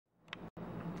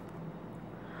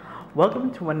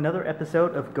Welcome to another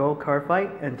episode of Go Card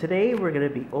Fight, and today we're going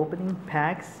to be opening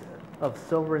packs of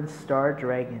Silver and Star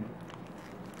Dragon.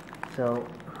 So,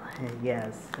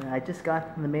 yes, I just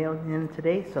got the mail in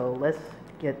today, so let's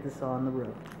get this on the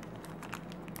road.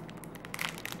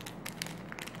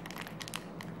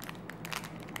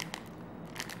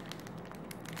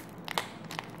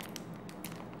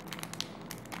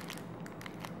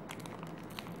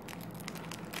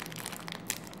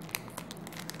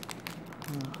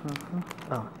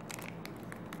 Oh.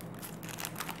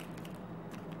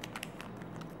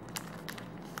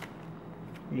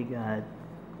 You got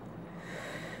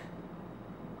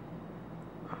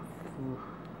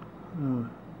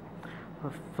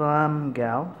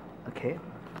Gal. Okay.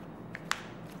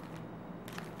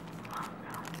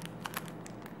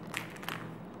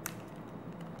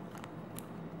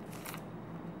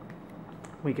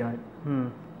 We got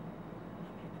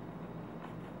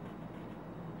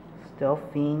Stealth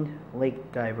Fiend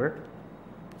Lake Diver.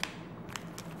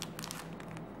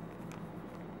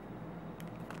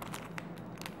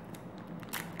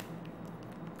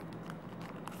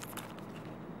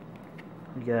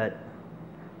 We got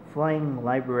Flying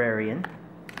Librarian.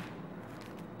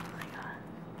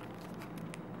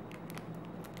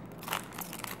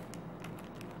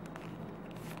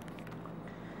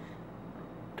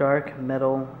 Dark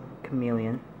Metal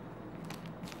Chameleon.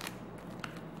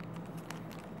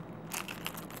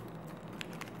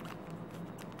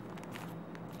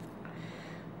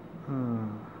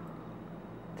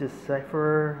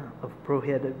 Decipherer of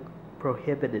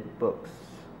Prohibited Books.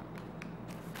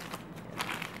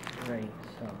 Right,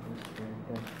 so this is very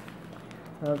good.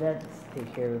 Well, let's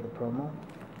take care of the promo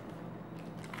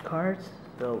cards.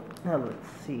 So now let's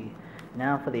see.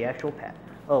 Now for the actual pack.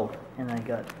 Oh, and I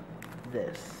got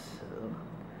this.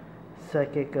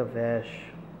 Psychic Avesh.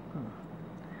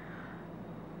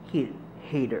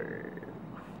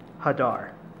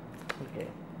 Hadar. Okay.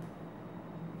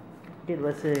 Okay,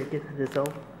 let's get this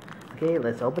out. Okay,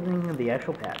 let's open the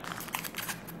actual packs.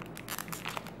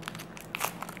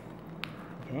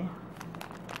 Okay.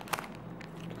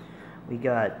 We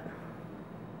got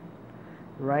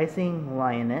Rising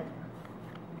Lionet,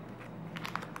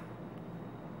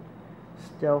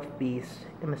 Stealth Beast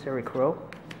Emissary Crow,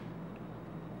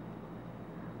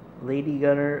 Lady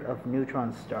Gunner of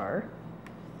Neutron Star,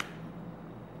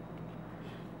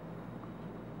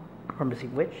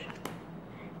 Promising Witch,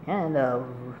 and a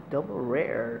double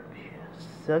rare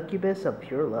Succubus of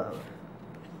Pure Love.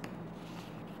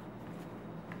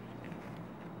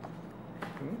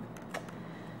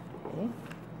 Okay,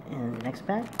 and the next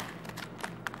pack.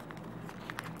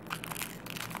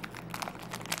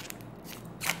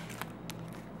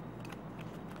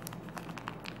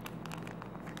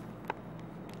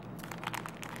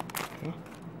 Okay,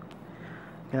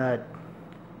 got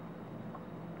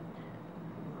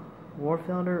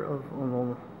Warfielder of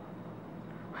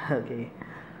okay.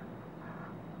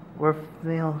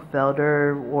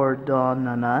 Warfielder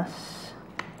Ordonnanas,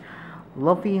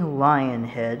 Luffy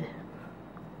Lionhead.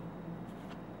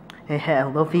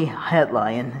 Luffy Head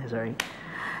Lion, sorry.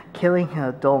 Killing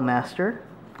Duelmaster.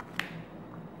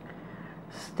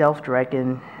 Stealth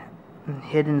Dragon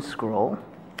Hidden Scroll.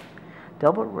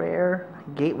 Double Rare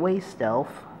Gateway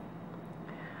Stealth.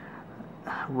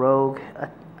 Rogue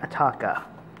Ataka.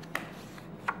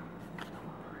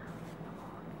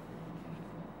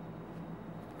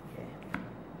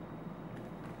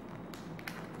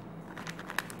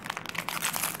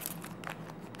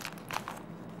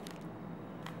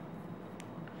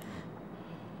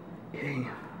 Okay.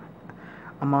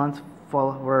 Amon's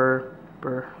follower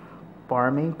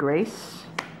Barmy Grace.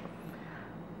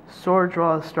 Sword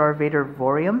Draw Star Vader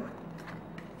Vorium.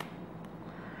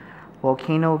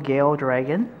 Volcano Gale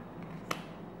Dragon.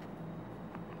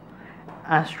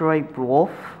 Asteroid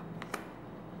Wolf.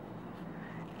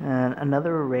 And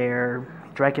another rare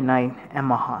Dragon Knight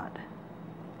Emma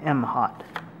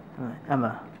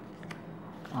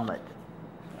Omelette.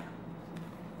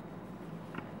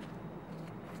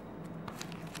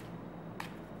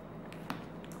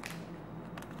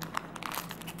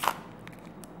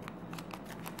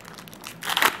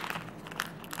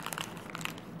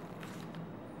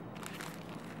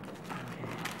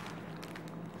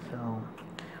 So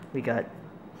we got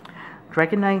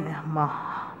Dragon Knight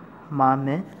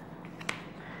Mamit,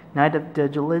 Knight of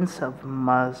Vigilance of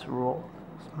Mazorth,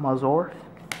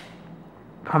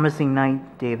 Promising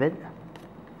Knight David,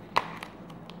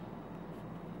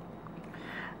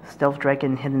 Stealth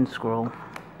Dragon Hidden Scroll,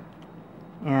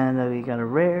 and we got a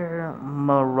rare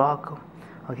Morocco.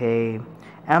 Okay,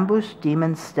 Ambush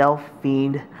Demon Stealth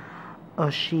Fiend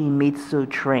Oshimitsu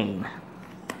Train.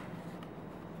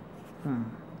 Okay.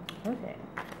 Okay.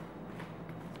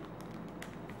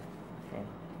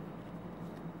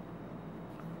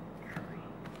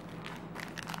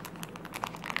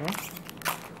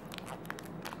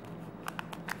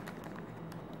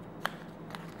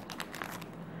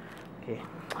 Okay. Okay.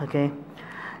 Okay.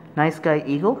 Night Sky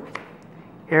Eagle,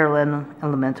 Airland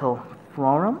Elemental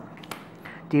Florum,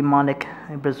 Demonic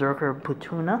Berserker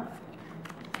Putuna,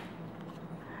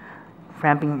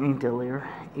 Framping Dealer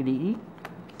EDE,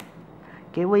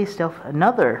 Gateway Stealth,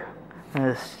 another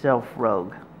Stealth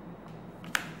Rogue.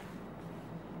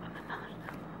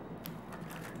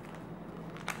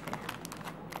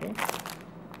 Okay.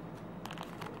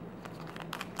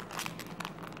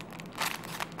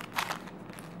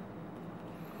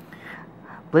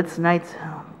 Blitz Knights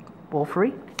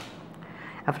Wolfery,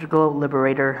 Afterglow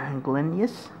Liberator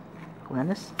Glennis,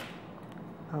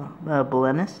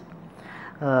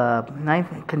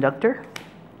 Knife Conductor,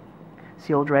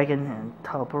 Seal Dragon and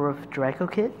Topper of Draco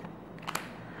Kit,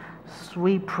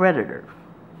 Sweet Predator.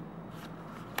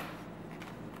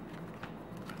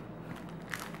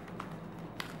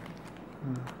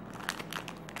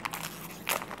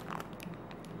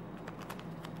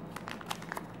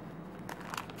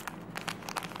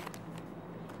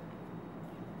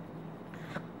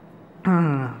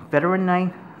 Veteran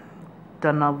Knight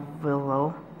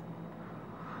Davalo,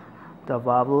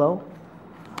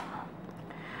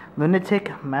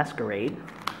 Lunatic Masquerade,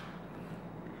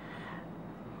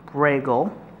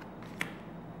 Bragle,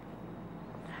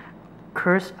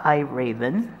 Curse Eye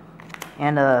Raven,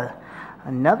 and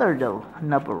another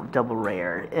double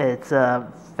rare. It's a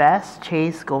Fast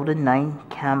Chase Golden Knight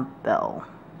Campbell.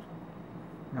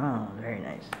 Oh, very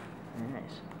nice. Very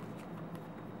nice.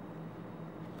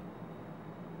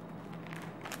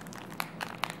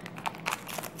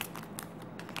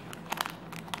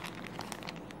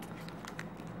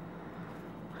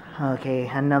 Okay,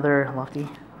 another lofty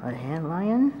hand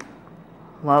lion.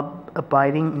 Love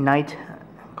Abiding Knight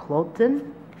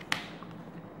Cloten.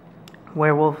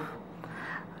 Werewolf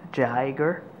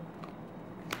Jaeger.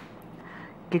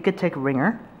 Gigatech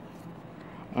Ringer.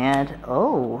 And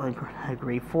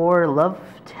agree for Love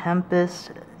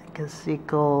Tempest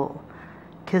Kiskill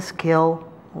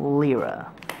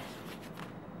Lyra.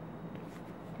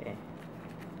 Okay.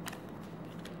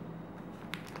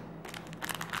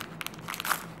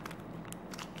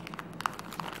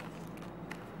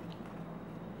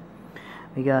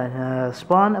 We got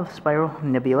Spawn of Spiral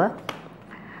Nebula,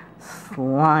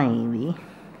 Slimy,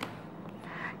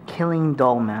 Killing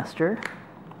Dollmaster,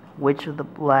 Witch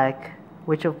of Black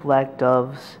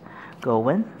Doves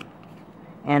Gowen,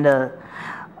 and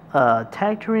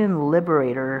Tactarian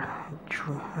Liberator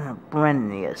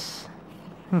Brennius.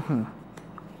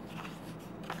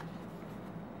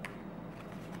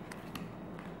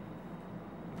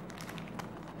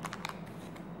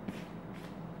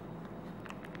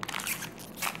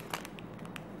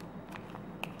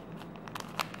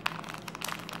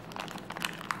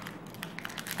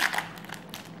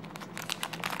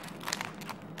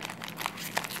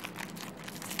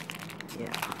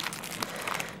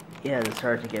 Yeah, it's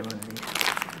hard to get one of these.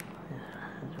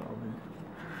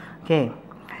 Okay,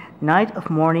 Knight of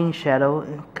Morning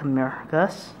Shadow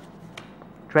Camericus,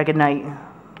 Dragon Knight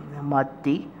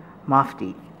Mafti,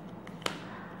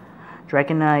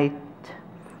 Dragon Knight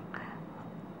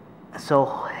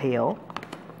Sohail,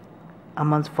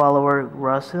 Amon's Follower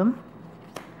Grosum,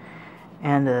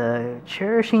 and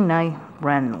Cherishing Knight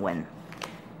Branwen.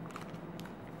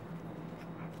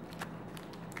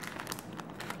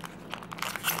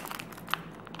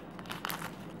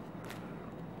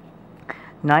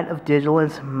 Knight of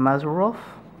Vigilance Mazarov,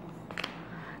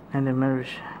 Knight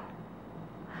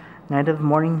of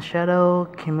Morning Shadow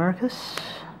Camericus,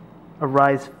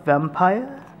 Arise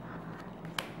Vampire,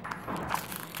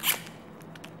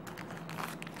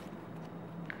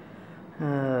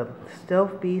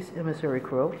 Stealth Beast Emissary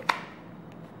Crow,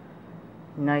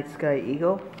 Night Sky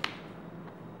Eagle,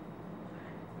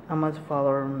 Amon's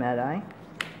Follower Mad Eye,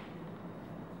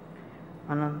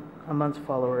 Amon's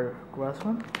Follower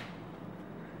Grossman,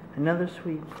 another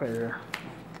Sweet Predator.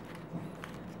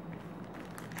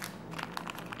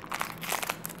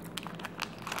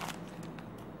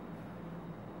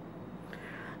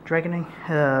 Dragon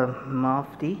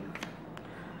Mafti,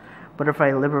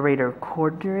 Butterfly Liberator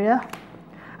Cordelia,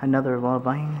 another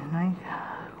Lullaby Knight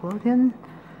Clodian,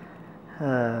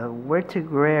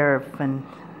 Vertigrare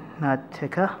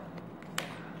Fanatica,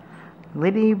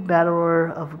 Lady Battler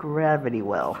of Gravity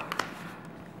Well.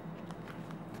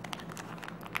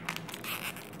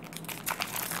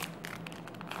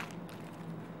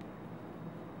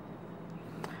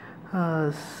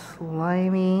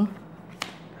 Slimy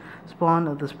Spawn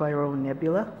of the Spiral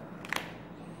Nebula.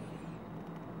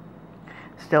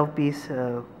 Stealth Beast,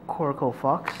 Coracle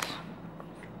Fox.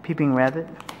 Peeping Rabbit.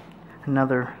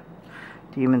 Another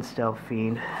Demon Stealth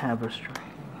Fiend. Aberstring.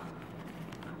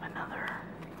 Another.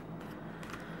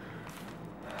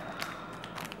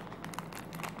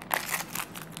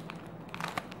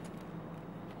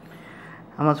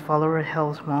 Almost Follower,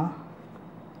 Hell's Maw.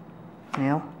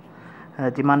 Nail.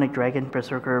 Demonic Dragon,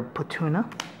 Berserker Potuna.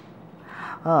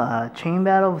 Chain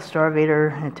Battle of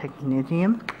Starvader and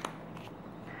Technetium.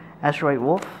 Asteroid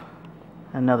Wolf.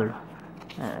 Another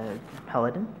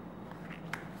Paladin.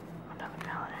 Another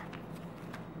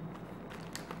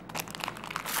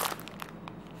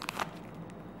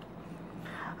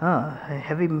Paladin.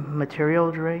 Heavy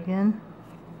Material Dragon.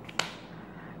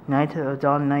 Knight of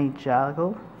Dawn Knight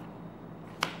Jago.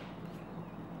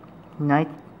 Knight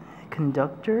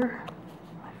Conductor.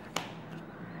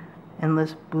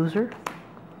 Endless Boozer.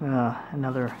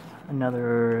 Another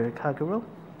Kagero.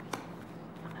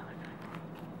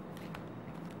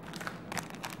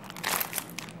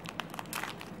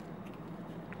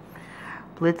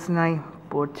 Blitz Knight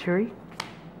Borturi.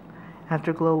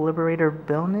 Afterglow Liberator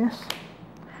Belness.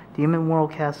 Demon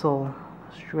World Castle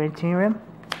Stratinium.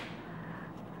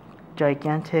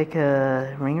 Gigantic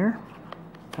Ringer.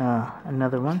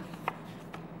 Another one.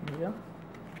 There you go.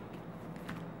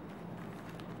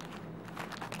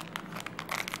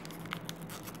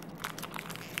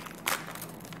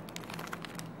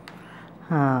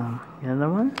 Another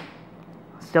one.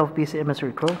 Stealth Beast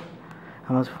Emissary Crow.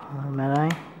 Almost Mad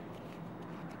Eye.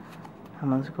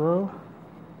 Almost Glow.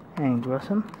 And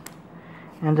Gruesome.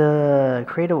 And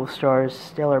Cradle of Stars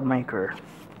Stellar Maker.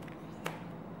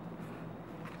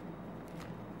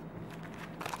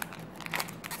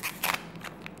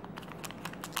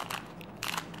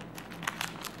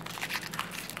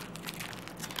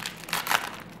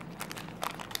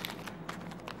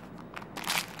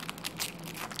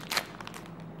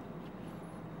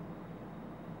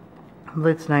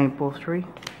 Blitz Knight Bolstery.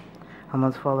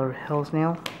 Almost Follower Hell's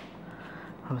Nail.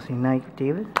 Obviously Knight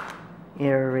David.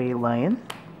 Air Ray Lion.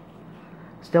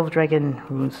 Stealth Dragon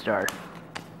Runestar.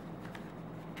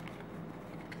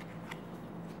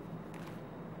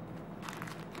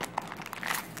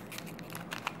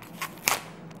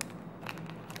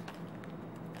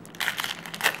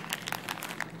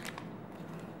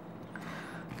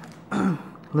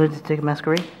 Lunatic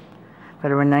Masquerade.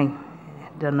 Veteran Knight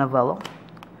Danavello.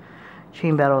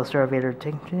 Chain Battle of Starvader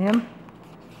Technetium.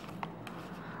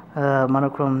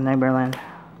 Monochrome Nightmareland.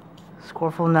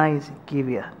 Scornful Knights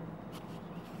Givia.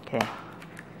 Okay.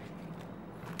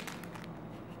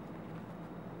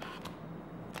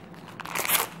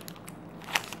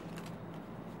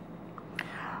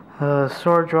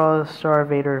 Sword Draw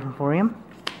Starvader Vorium.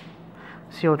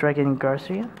 Seal Dragon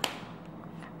Garcia.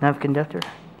 Knife Conductor.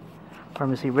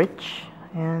 Pharmacy Rich.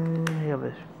 And we have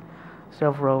a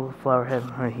Stealth Rogue Flowerhead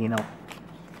Rahino.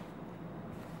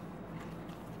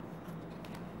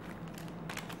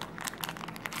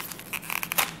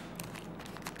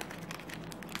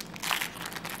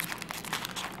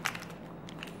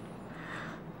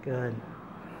 Good.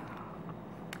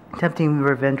 Tempting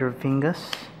Revenger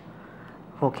Fingus.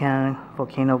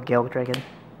 Volcano Gale Dragon.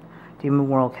 Demon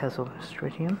World Castle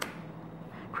Stratium.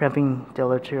 Cramping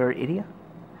Delator Idia.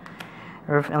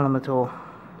 Earth Elemental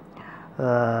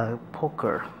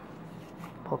Poker.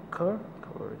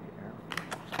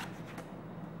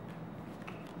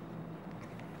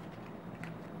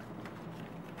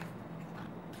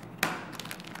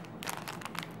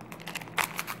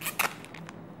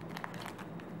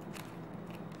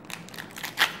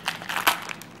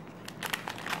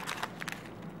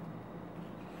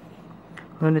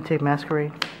 Lunatic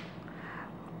Masquerade.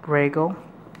 Brago.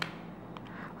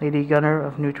 Lady Gunner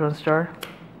of Neutron Star.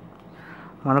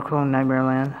 Monochrome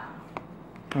Nightmareland.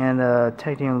 And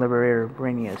Titanium Liberator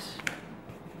Brainius.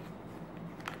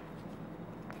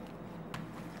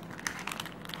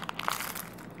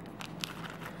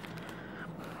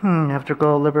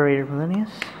 Afterglow Liberator Millennius.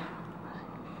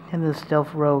 And the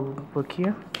Stealth Rogue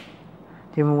Bakir.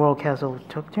 Demon World Castle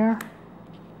Tuktir.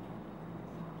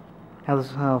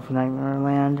 Alice of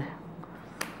Nightmareland.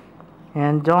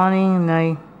 And Dawning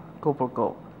Night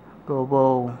Gobo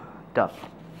Duck.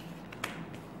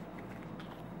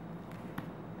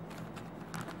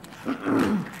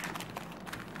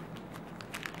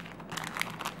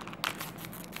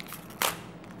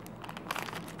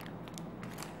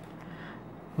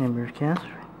 Numbers cast.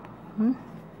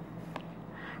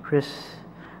 Chris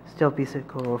Stealth Beast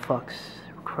Fox.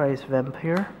 Christ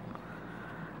Vampire.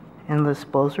 Endless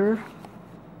Bowser.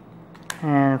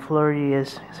 And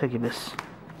Floridius Succubus.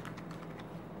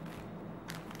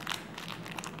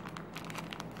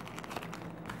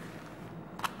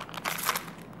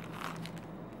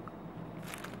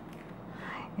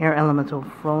 Air Elemental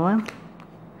Frolin,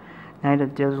 Knight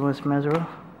of Daedalus Mesero,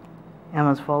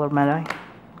 Ammon's Faller Medai,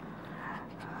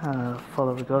 Fall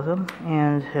of Gotham,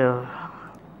 and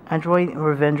Android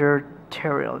Revenger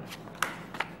Tyrion.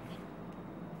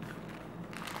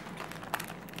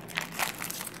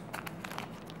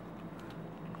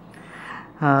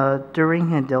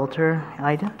 During a Delta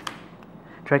Ida,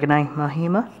 Dragonite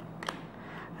Mahima,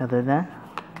 other than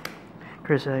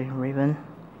Cursai Raven,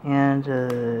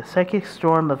 and Psychic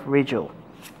Storm of Rigel.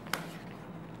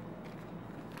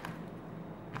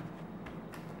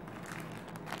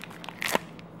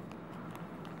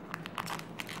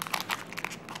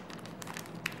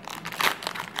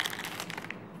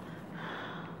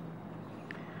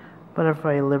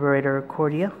 Butterfly Liberator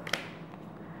Cordia,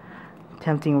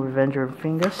 Tempting Revenger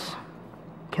Fingus,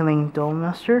 Killing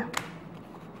Duelmaster,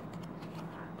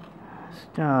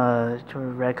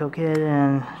 Racco Kid,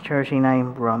 and Cherishing Knight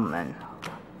Brumman.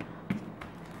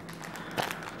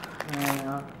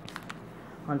 And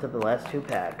on to the last two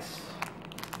packs.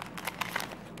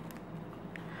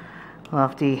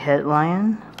 Lofty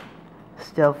Headlion,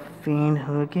 Stealth Fiend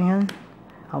Hooligan,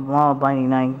 Almal Binding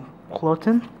Knight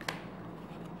Cloten,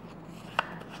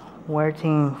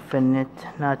 Werting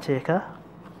Fnatica,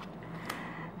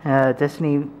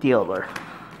 Destiny Dealer.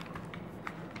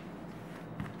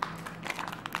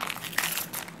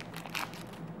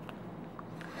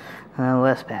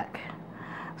 Last pack.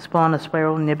 Spawn a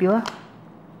Spiral Nebula,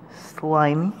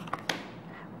 Slimy,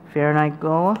 Fahrenheit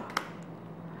Goa,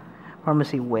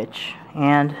 Pharmacy Witch,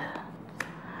 and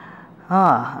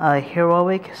a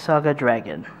Heroic Saga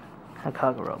Dragon, a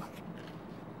Kagero.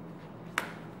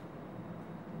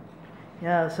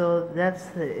 Yeah, so that's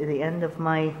the end of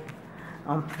my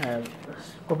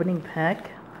opening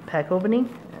pack opening.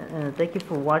 Thank you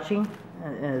for watching.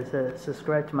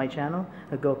 Subscribe to my channel,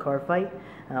 Go Card Fight.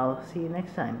 I'll see you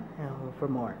next time for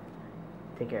more.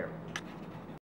 Take care.